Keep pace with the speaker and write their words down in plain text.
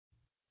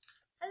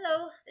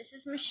Hello, this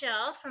is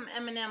Michelle from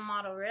M&M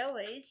Model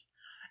Railways,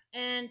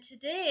 and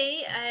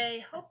today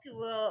I hope you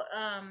will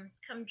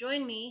come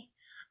join me.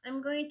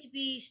 I'm going to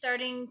be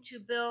starting to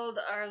build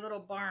our little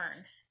barn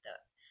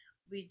that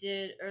we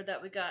did or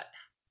that we got.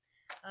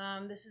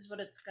 This is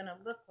what it's going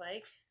to look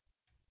like,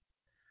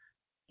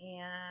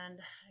 and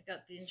I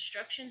got the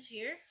instructions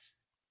here.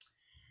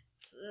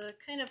 It's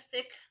kind of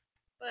thick,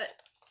 but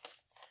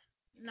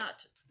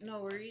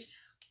no worries.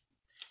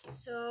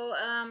 So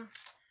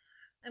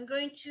I'm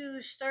going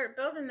to start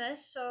building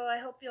this, so I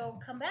hope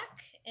you'll come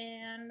back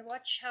and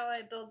watch how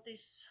I build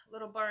this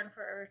little barn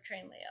for our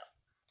train layout.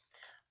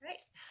 All right,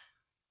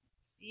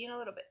 see you in a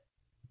little bit.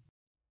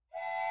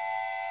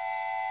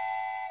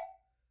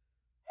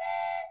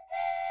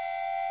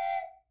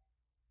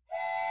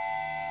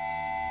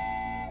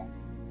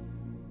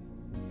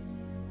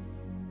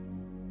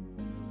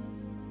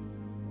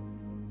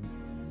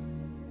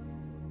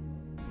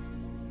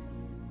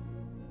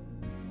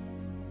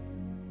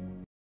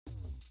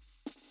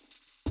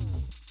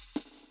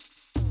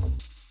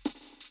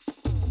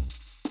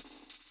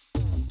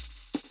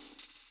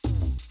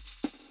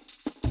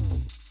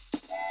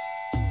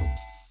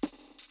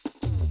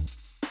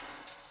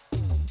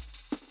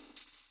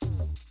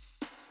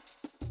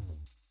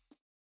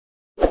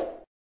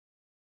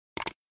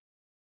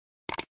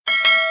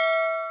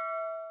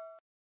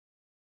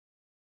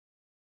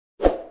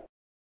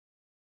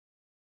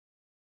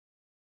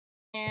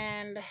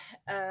 And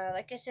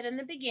like I said in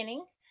the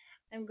beginning,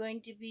 I'm going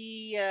to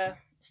be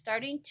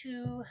starting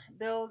to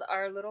build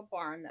our little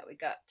barn that we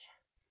got.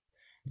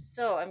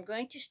 So I'm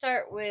going to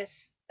start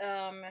with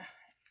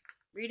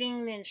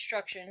reading the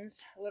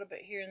instructions a little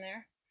bit here and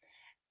there.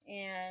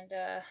 And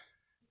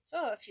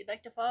so if you'd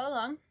like to follow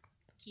along,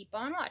 keep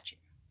on watching.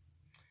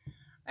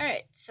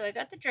 Alright, so I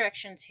got the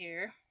directions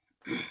here.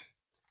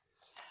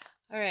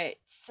 Alright,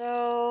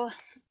 so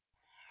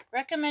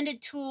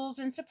recommended tools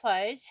and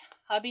supplies.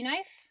 Hobby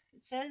knife,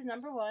 it says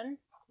number 1,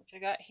 which I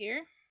got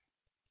here.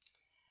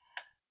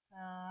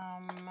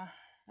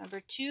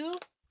 Number 2,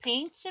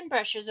 paints and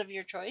brushes of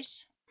your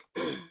choice.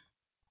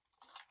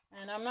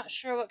 And I'm not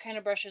sure what kind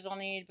of brushes I'll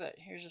need, but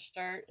here's a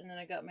start. And then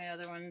I got my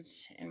other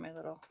ones in my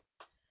little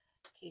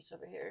case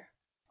over here.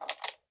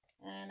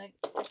 And I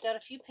picked out a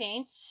few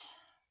paints.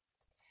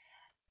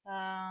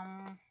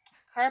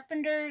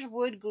 Carpenter's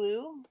wood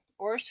glue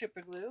or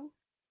super glue,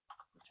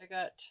 which I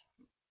got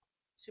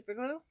super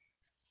glue.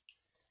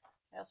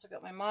 I also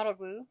got my model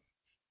glue,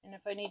 and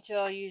if I need to,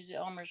 I'll use the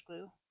Elmer's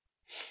glue.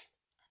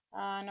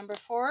 Number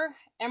 4,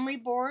 emery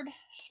board,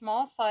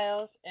 small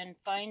files, and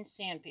fine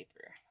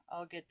sandpaper.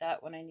 I'll get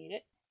that when I need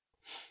it.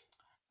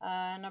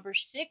 Number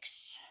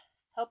 6,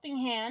 helping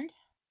hand,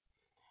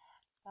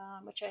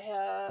 which I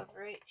have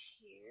right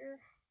here.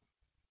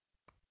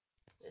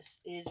 This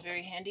is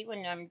very handy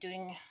when I'm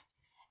doing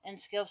end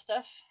scale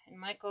stuff, and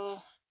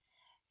Michael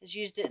has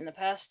used it in the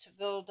past to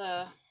build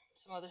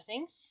some other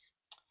things.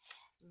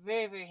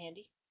 Very, very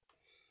handy.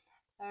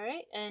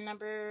 Alright, and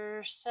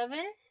number 7,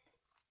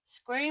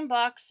 squaring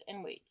blocks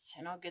and weights,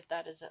 and I'll get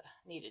that as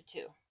needed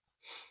too.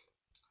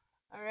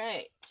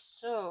 Alright,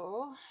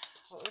 so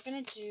what we're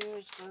going to do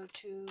is go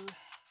to,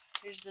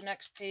 here's the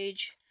next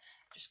page,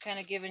 just kind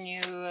of giving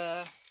you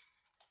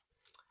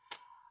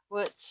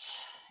what's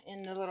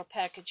in the little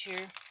package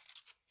here.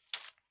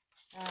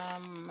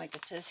 Like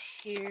it says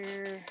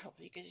here,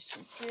 hopefully you guys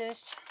can see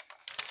this.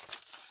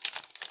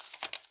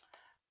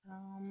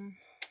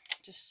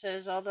 Just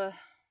says all the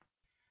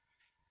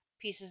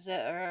pieces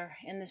that are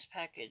in this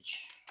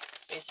package,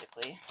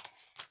 basically.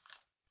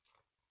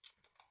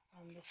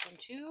 And this one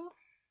too.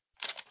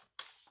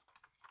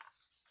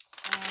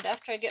 And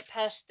after I get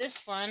past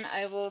this one,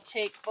 I will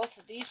take both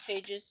of these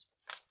pages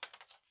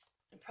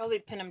and probably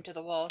pin them to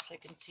the wall so I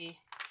can see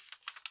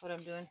what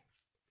I'm doing.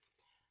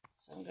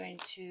 So I'm going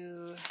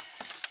to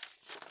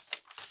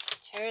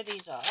tear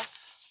these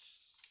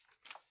off.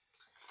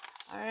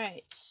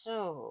 Alright,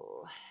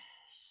 so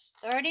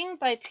starting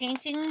by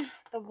painting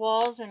the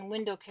walls and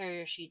window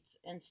carrier sheets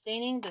and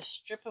staining the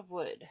strip of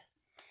wood.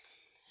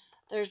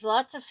 There's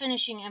lots of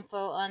finishing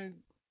info on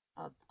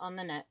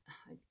the net,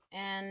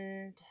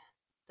 and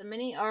the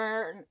many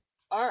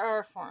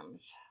RR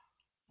forms.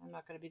 I'm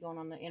not going to be going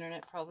on the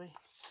internet probably.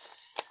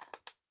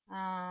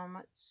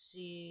 Let's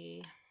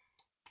see.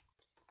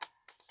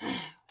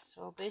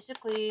 So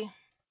basically,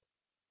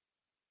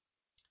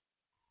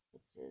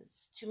 it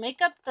says, to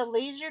make up the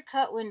laser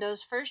cut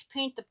windows, first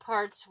paint the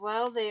parts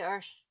while they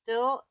are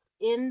still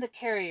in the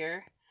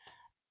carrier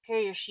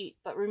sheet,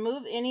 but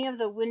remove any of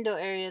the window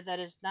area that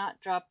is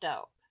not dropped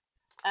out.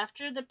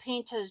 After the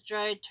paint has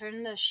dried,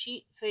 turn the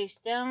sheet face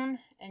down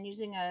and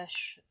using a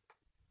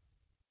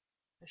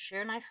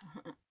shear knife,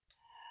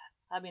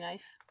 hobby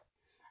knife,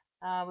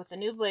 with a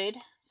new blade,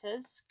 it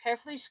says,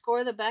 carefully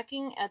score the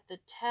backing at the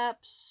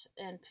taps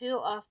and peel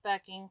off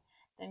backing,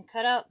 then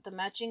cut out the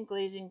matching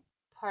glazing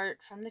part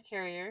from the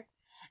carrier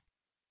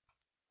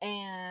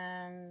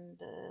and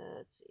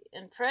let's see,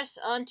 and press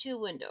onto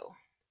window.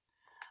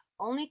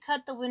 Only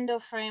cut the window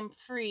frame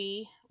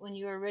free when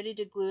you are ready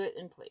to glue it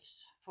in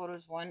place.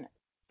 Photos 1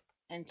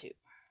 and 2.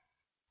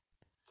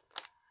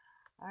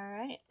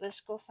 Alright,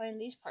 let's go find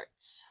these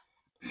parts.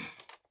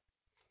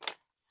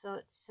 So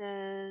it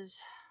says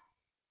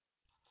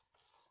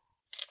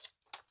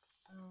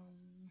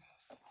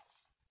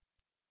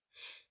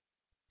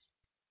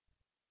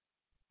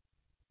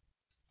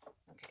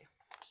okay,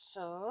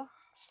 so I'll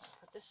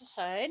put this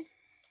aside.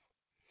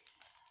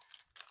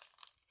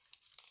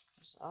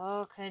 There's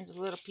all kinds of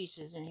little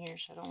pieces in here,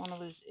 so I don't want to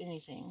lose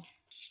anything.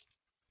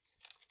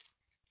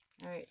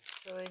 Alright,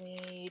 so I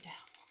need,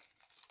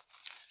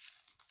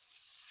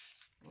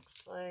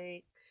 looks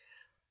like,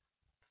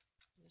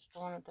 is the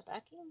one with the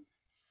backing?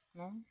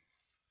 No?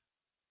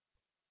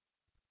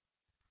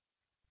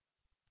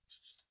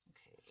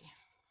 Okay.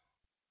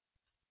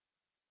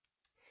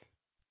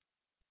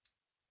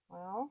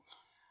 Well,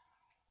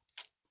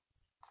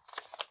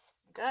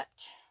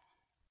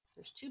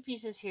 there's two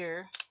pieces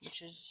here,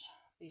 which is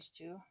these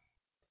two.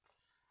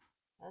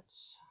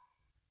 That's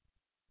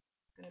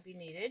going to be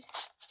needed.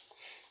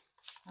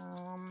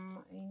 I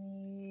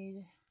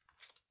need,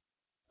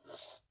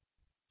 let's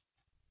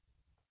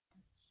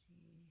see,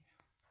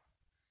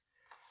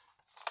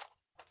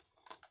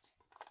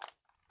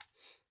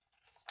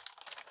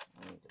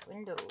 I need the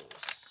windows.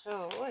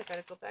 So I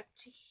gotta go back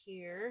to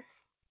here,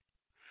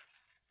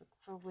 look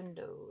for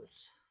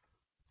windows.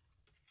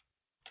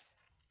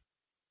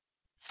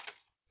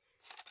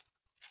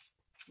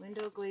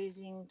 Window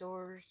glazing,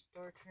 doors,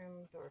 door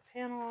trim, door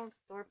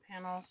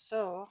panels.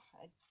 So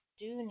I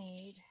do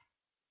need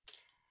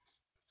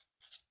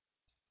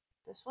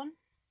this one.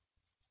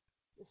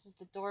 This is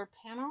the door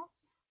panels.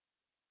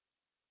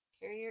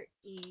 Carrier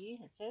E,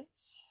 it says.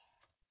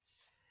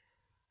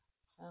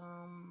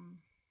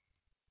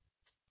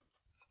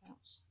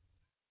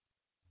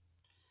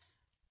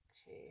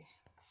 Okay,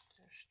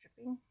 they're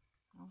stripping.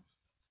 No.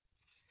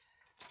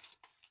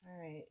 All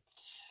right.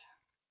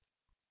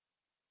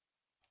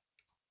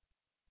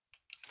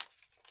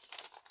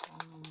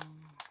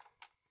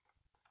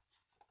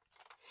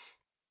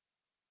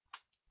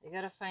 I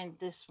gotta find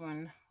this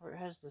one where it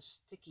has the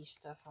sticky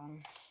stuff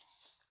on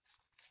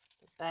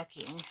the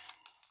backing. Let's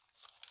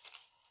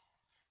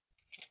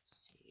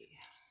see.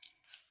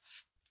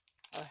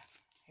 Oh,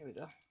 here we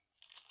go.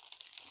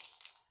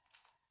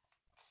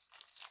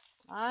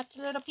 Lots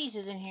of little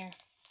pieces in here.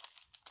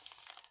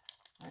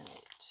 Alright,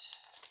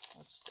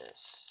 what's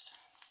this?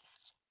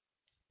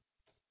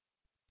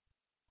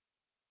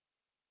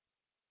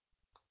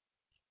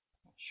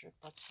 Not sure if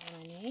that's what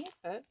I need,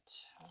 but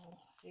I'll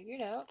figure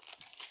it out.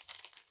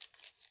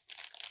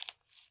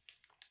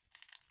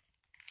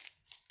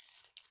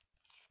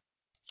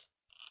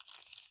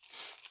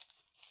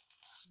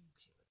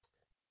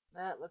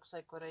 That looks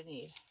like what I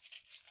need.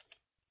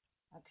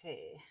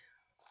 Okay.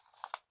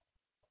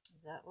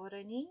 Is that what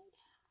I need?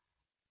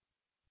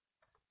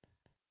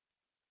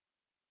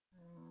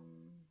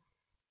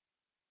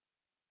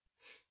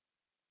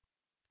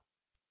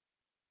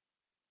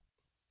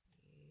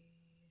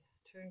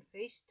 Turn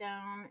face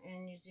down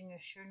and using a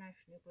sure knife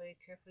new blade,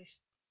 carefully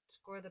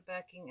score the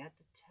backing at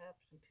the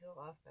taps and peel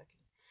off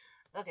backing.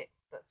 Okay,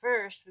 but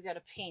first we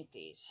gotta paint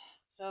these.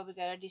 So we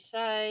gotta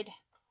decide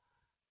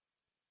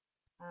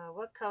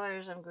what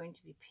colors I'm going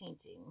to be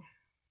painting.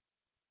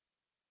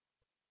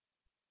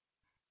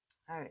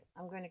 Alright,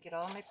 I'm going to get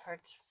all my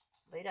parts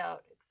laid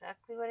out,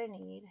 exactly what I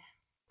need.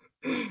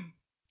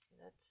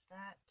 That's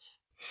that.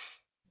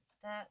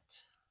 That's that.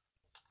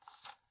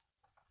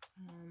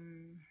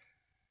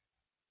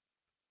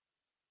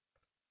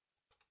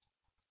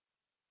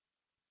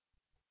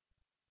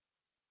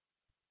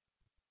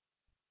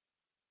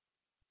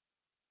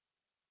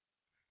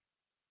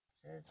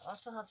 It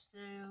also helps to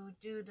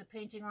do the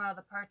painting while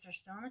the parts are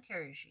still on the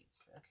carrier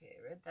sheets. Okay,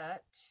 I read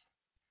that.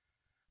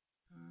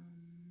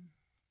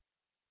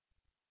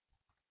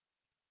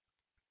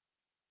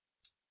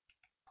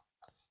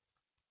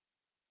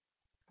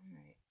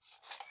 Alright,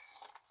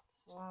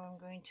 so I'm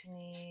going to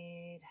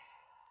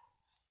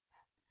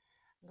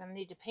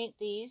need to paint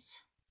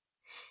these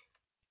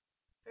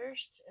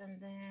first, and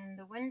then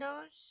the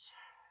windows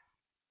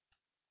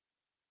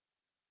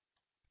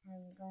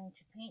I'm going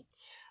to paint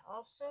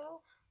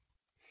also.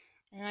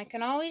 And I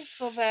can always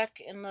go back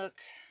and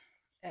look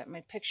at my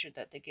picture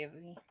that they gave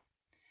me.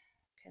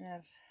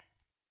 I'm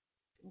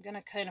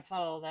gonna kind of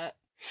follow that.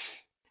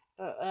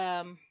 But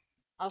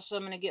also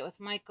I'm gonna get with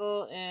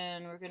Michael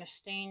and we're gonna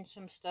stain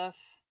some stuff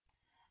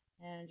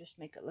and just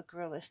make it look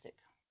realistic.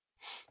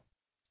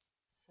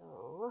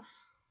 So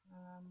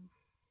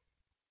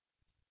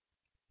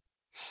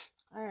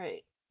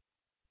alright.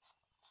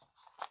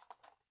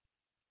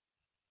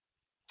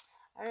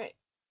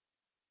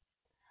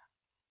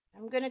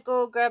 I'm gonna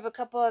go grab a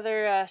couple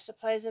other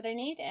supplies that I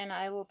need, and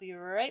I will be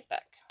right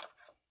back.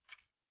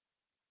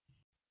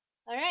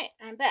 Alright,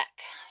 I'm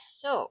back.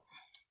 So,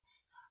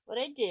 what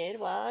I did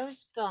while I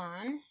was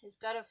gone is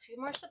got a few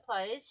more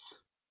supplies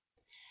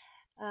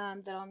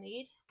that I'll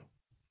need.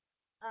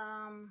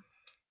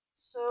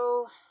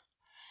 So,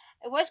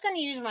 I was going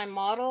to use my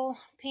model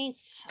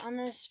paints on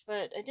this,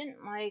 but I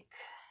didn't like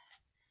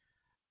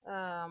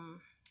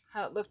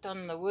how it looked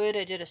on the wood.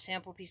 I did a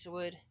sample piece of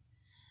wood,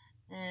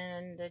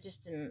 and I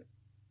just didn't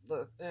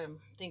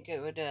think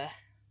it would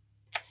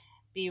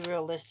be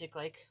realistic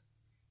like.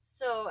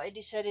 So I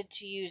decided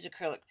to use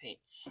acrylic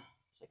paints. So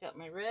I got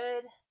my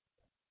red,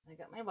 I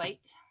got my white,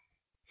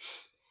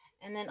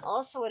 and then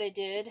also what I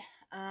did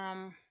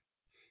on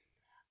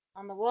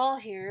the wall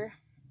here,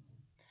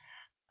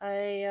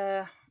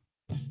 I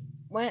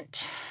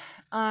went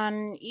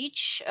on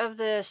each of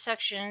the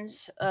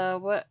sections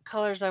what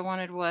colors I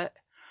wanted what.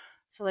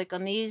 So like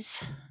on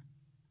these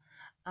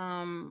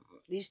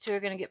two are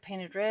going to get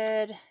painted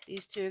red,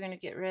 these two are going to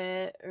get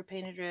red or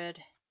painted red,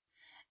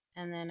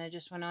 and then I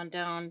just went on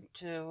down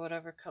to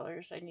whatever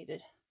colors I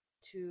needed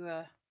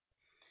to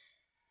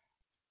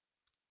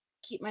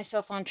keep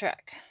myself on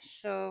track.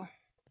 So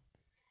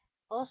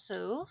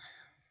also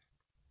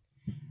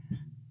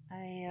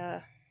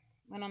I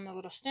went on the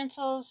little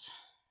stencils,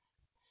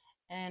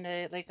 and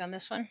like on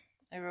this one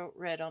I wrote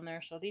red on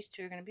there, so these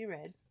two are going to be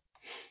red,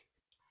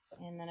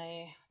 and then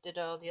I did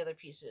all the other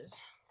pieces.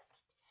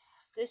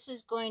 This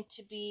is going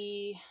to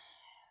be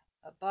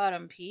a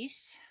bottom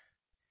piece.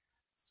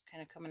 It's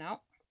kind of coming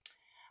out.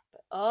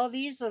 But all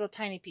these little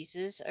tiny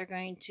pieces are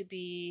going to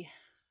be,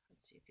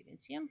 let's see if you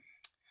can see them.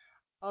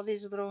 All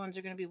these little ones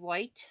are going to be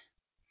white.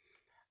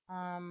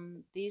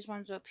 These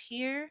ones up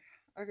here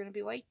are going to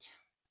be white.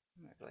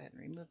 I'm going to go ahead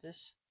and remove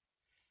this.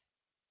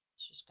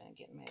 It's just going to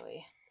get in my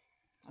way.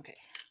 Okay.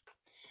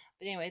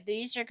 But anyway,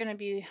 these are going to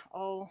be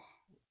all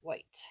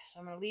white. So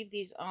I'm going to leave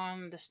these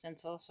on the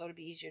stencil so it'll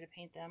be easier to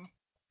paint them.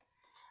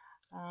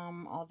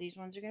 All these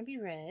ones are going to be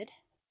red.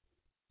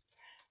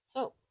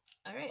 So,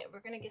 alright, we're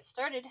going to get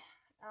started.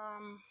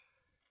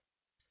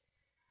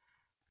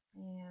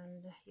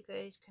 And you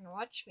guys can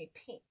watch me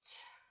paint.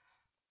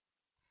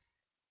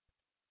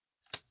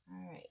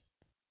 Alright.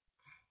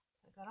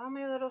 I got all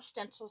my little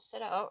stencils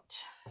set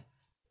out.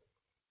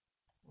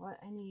 What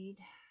I need.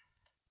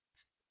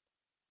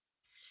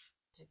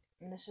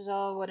 And this is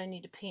all what I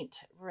need to paint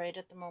right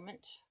at the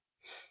moment.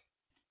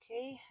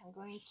 Okay, I'm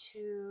going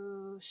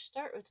to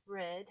start with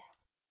red.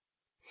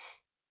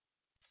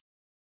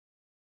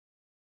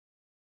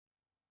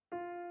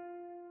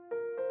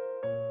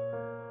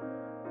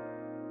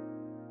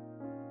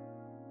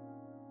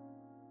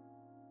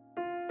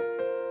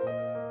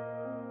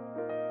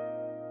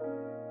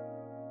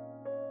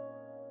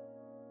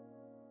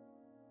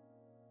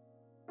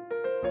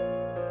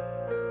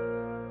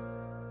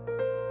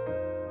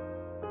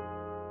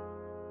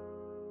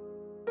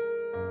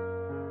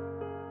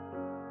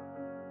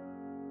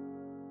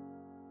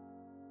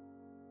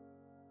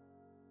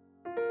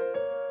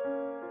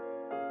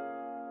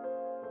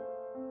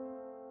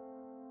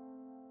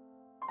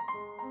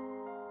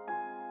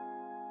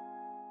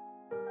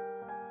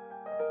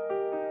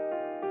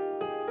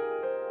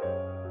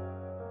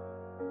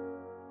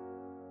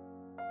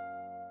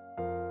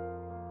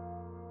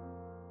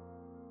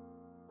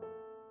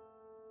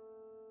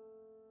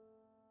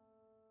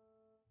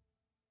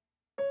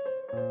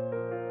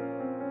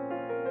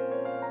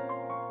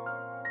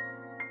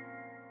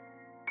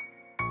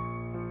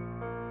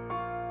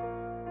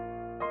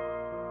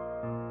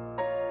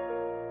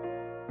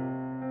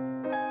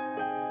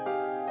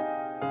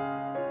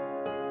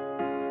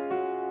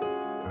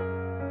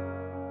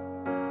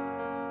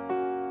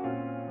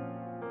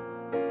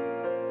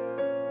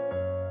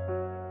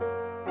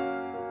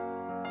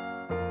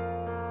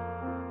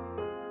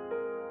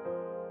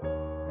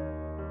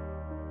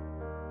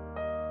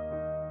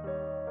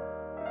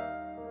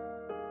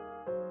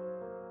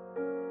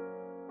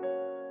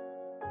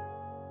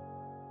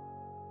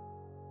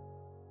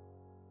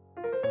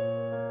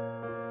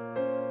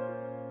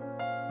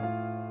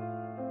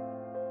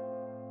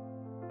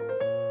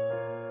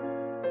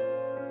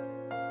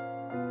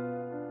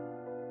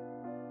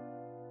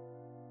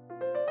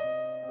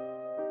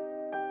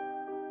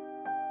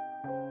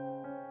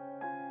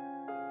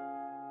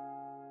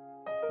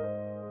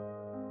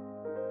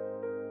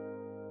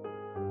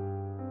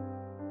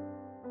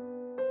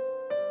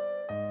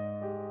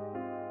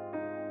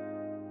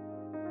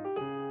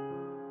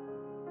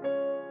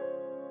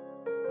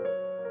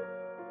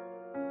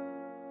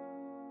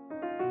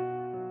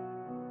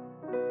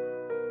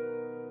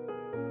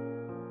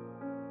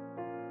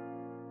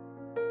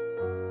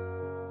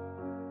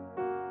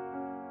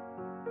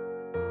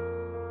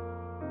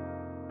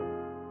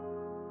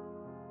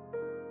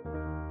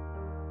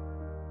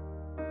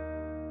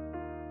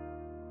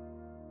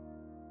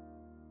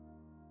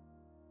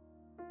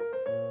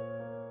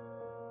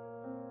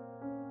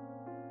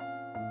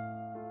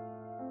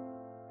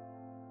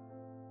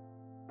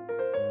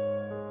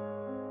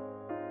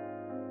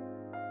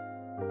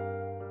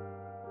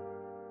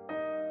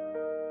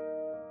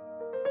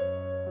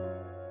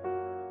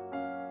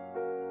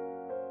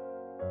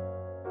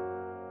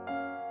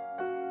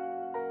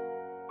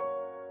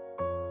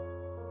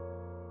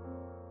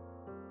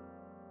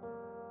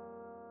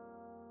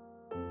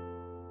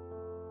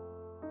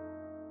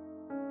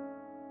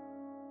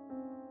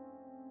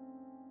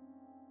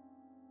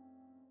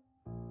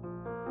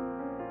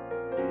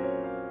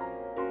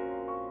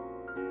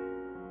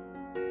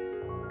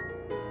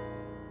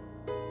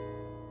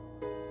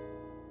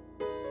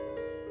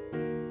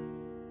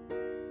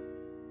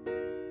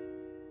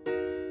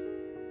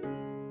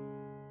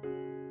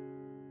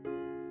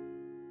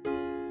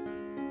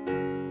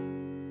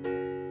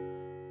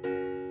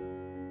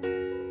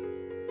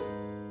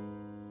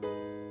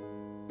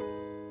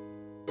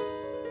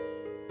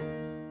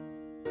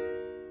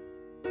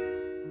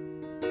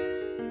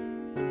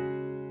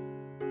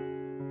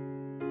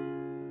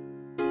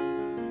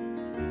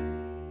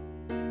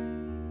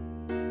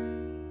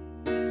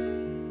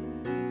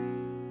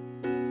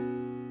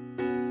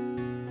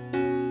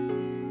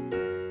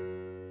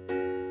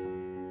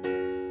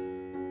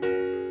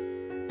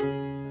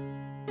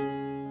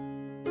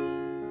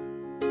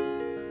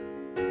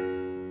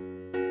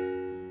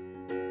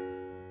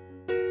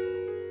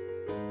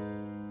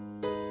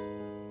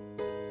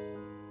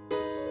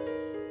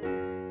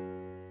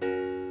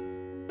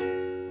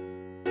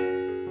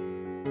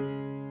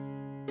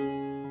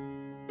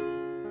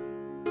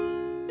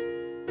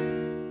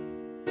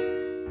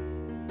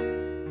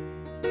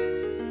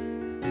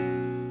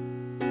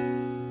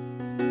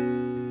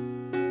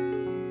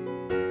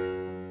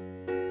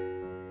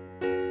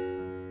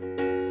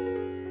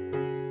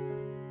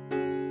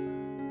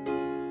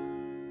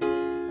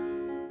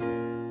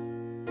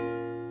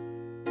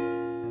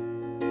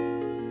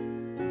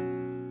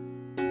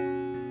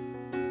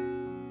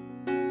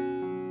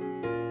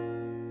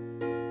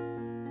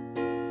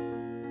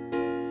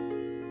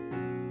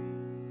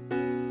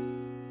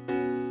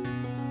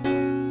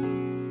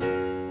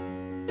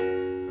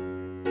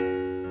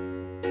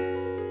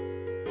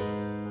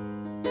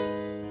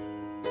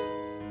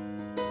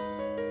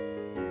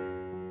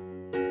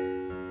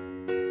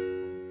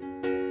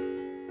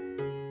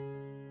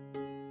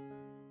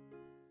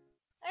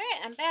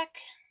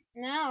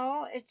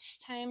 it's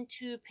time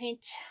to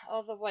paint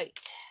all the white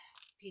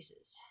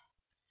pieces.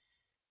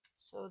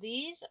 So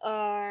these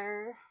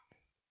are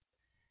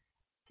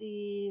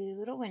the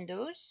little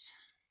windows,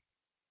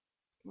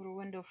 little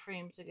window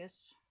frames, I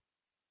guess.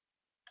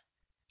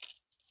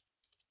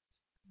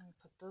 I'm gonna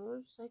put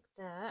those like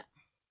that.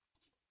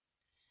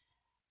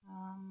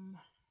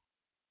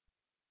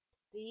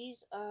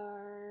 These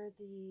are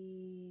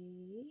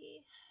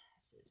the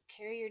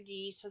carrier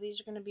D, so these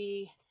are going to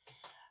be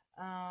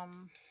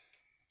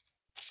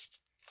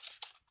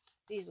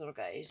these little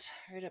guys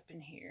right up in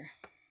here.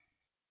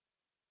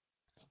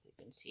 If you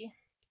can see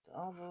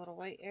all the little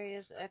white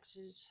areas, the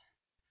X's,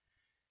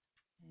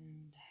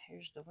 and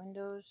here's the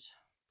windows.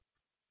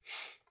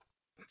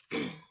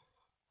 Okay,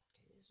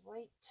 this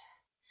white.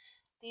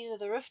 These are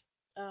the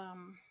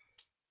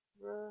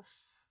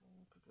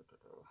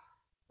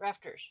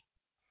rafters.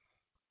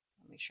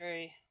 I'll make sure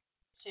I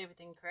say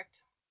everything correct.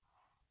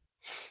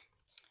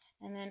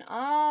 And then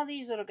all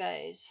these little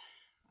guys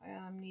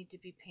need to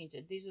be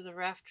painted. These are the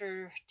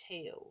rafter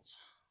tails.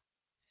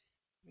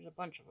 There's a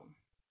bunch of them.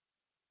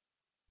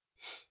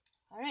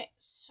 Alright,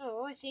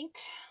 so I think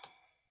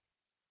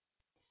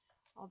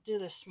I'll do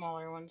the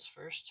smaller ones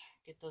first.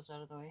 Get those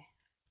out of the way.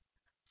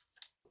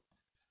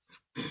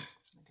 I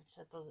can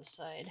set those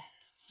aside.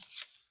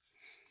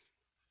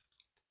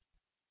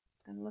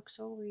 It's gonna look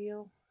so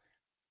real.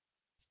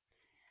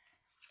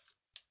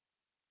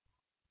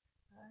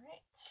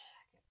 Alright,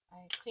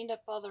 I cleaned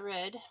up all the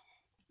red.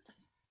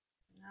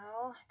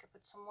 Now I can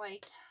put some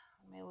white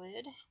on my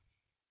lid.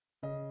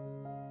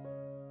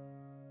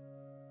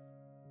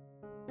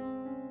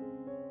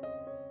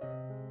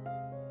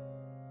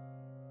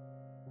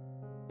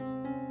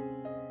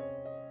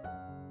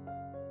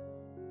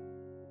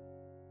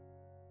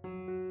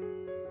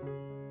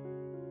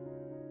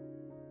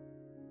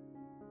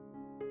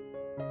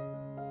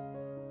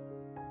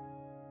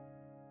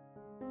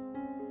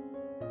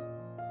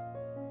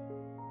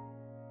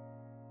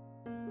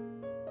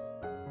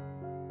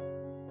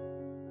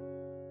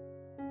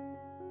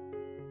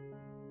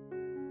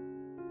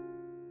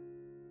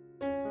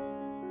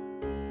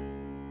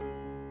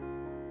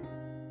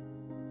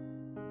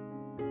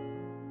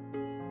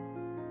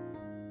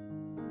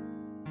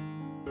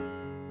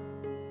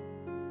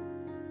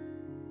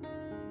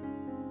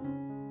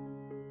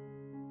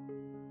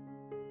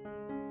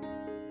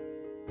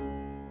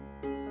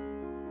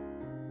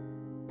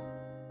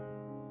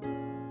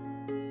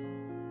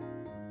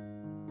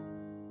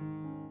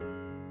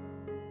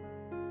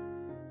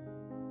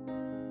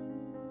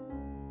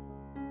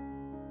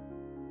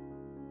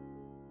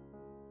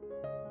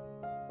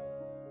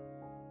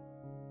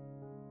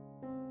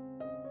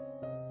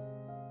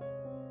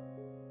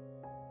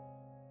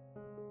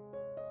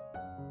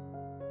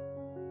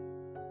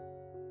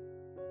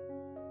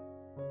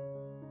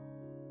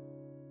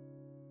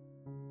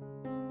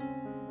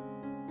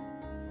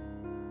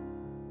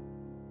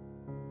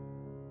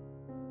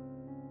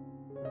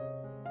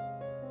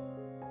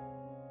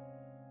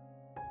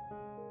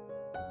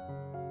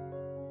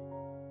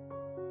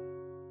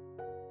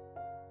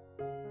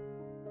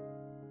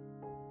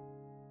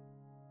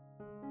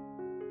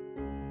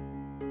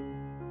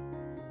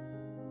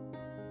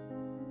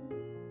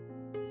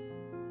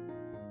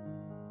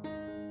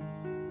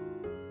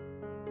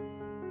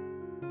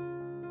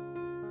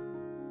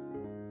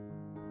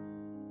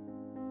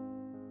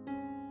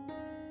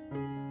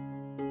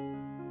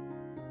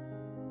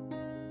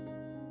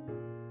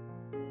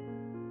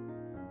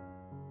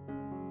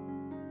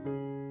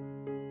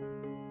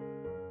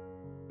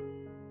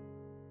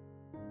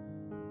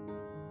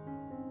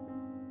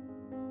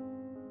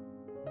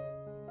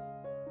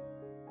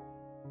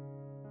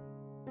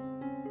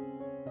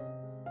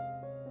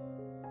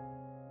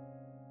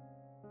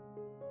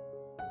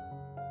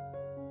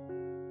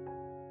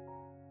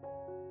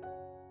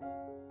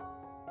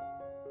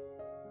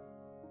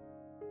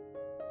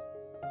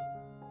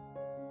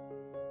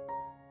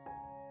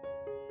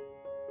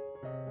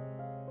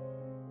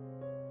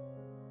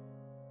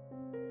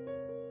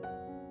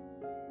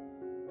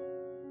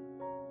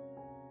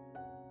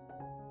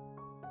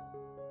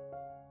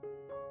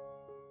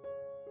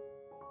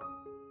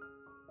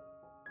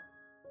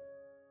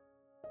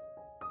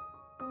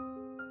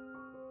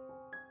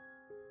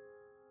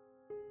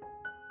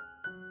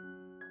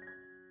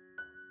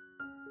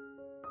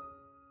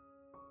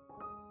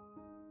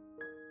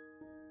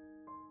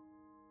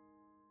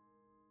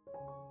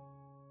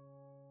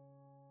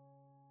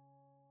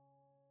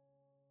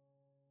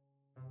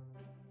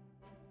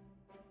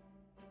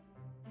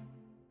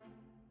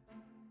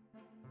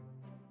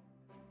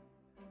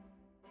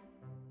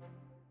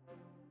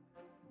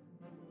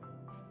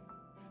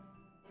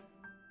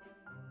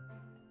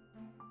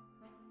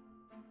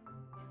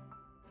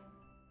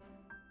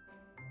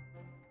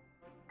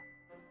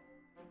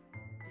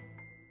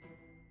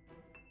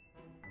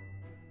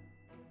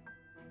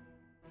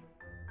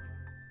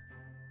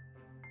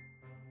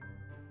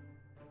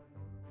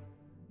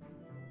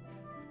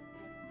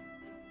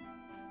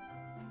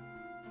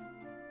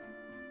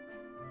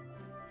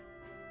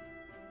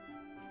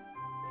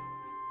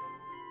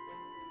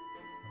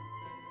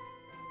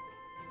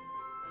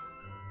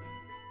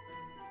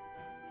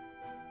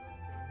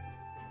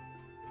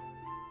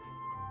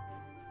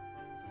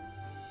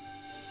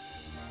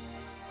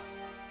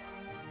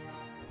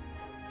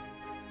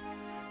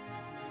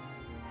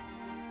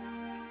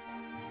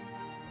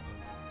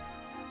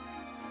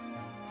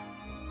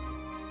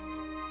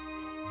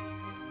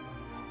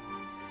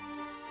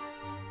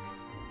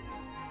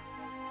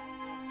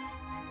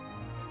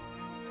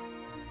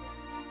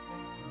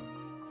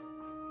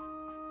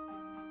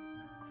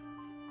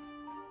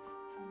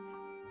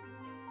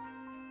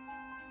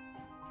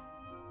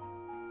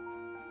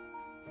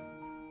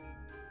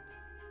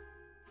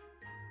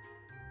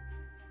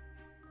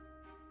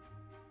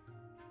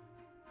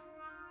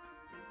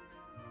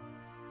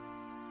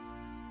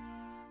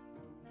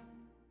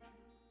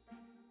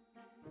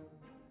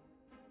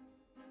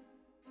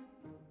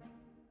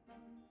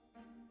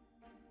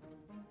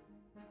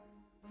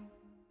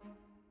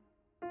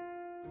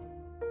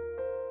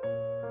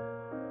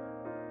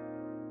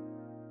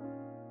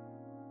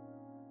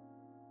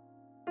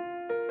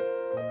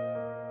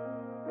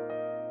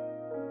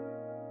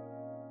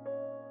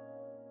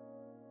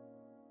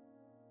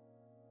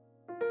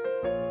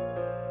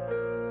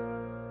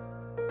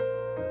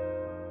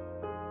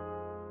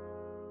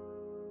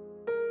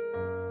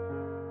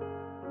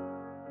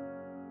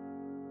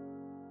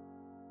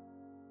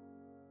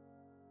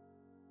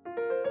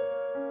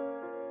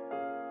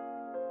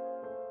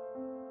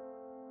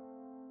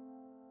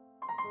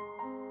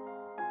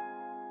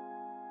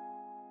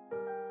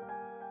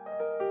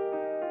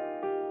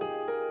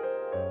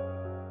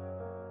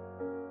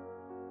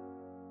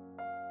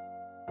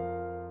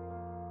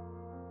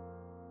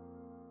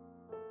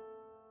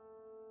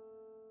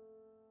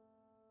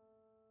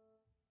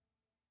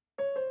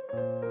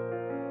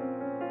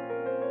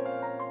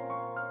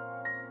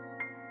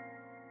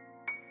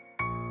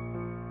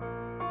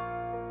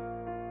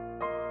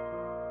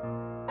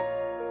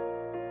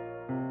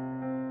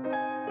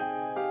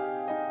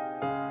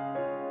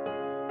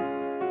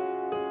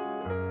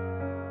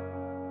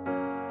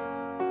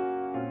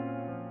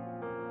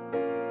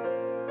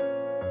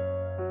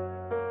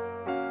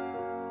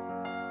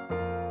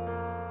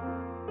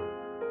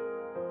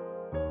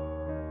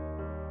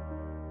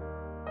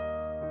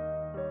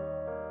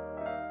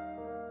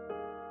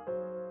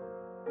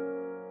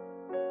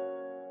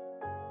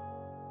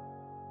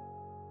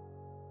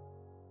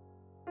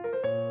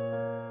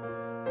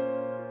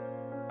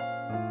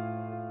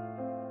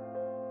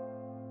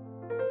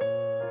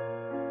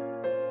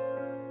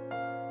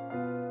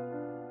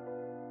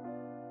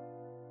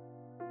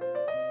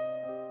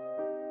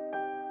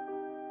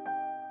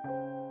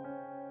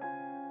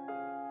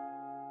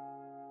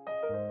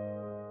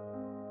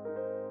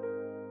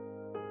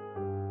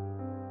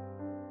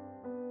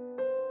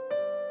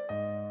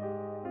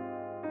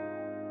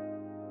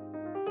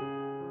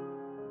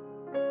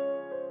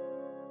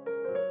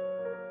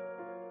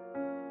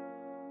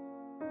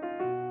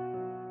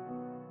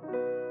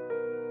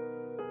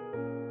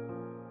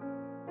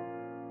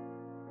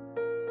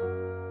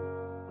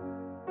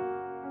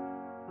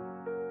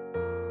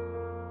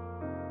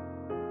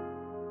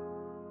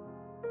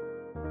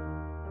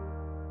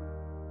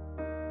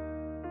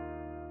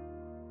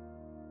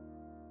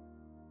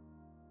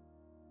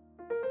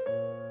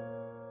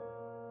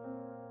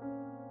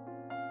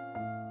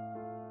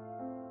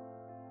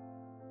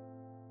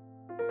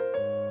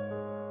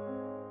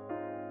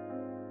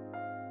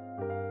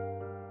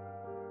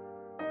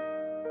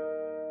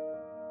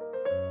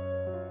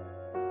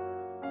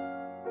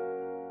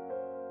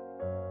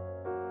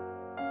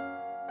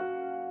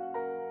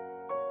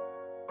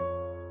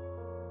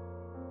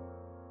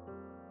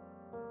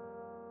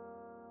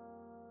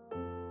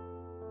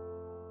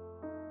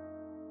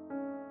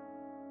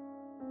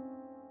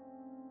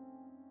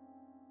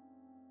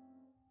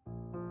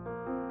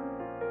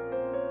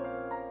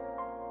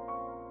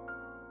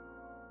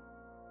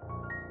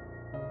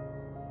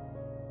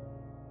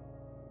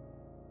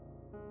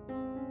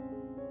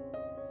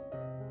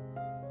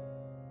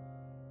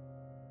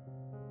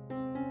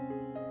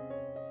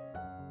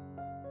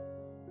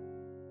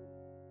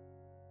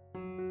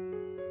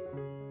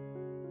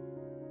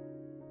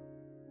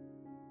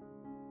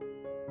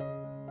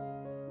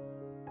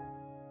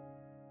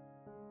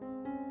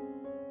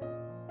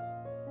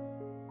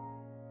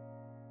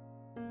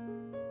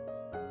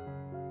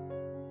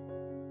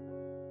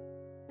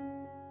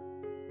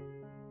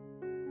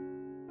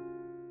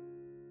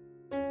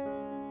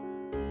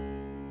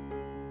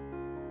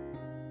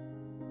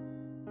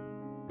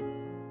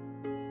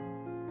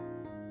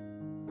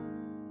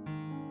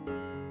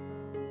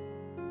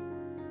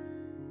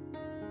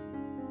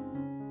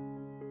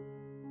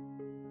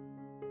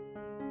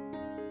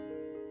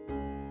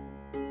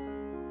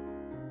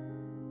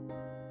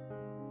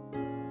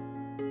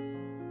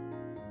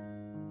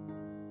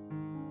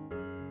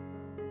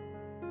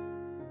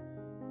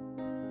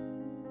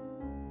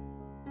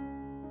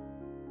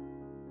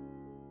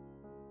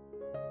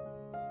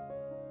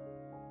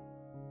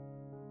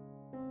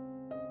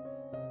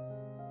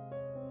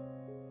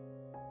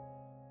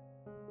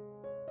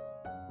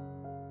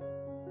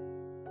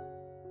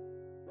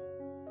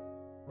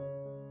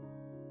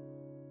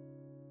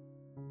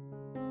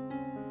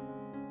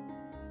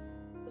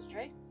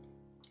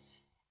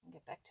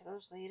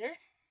 those later.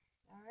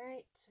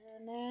 Alright,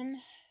 and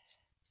then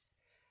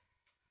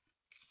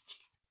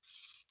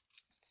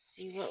let's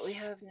see what we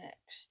have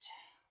next.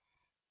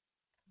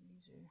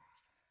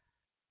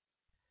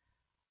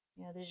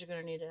 These are going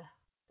to need a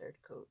third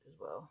coat as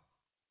well.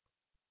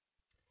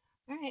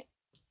 Alright,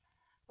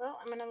 well,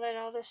 I'm going to let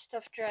all this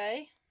stuff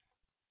dry.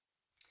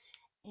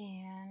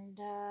 And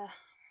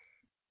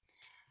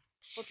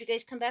hope you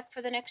guys come back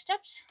for the next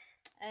steps.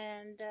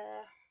 And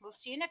we'll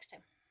see you next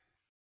time.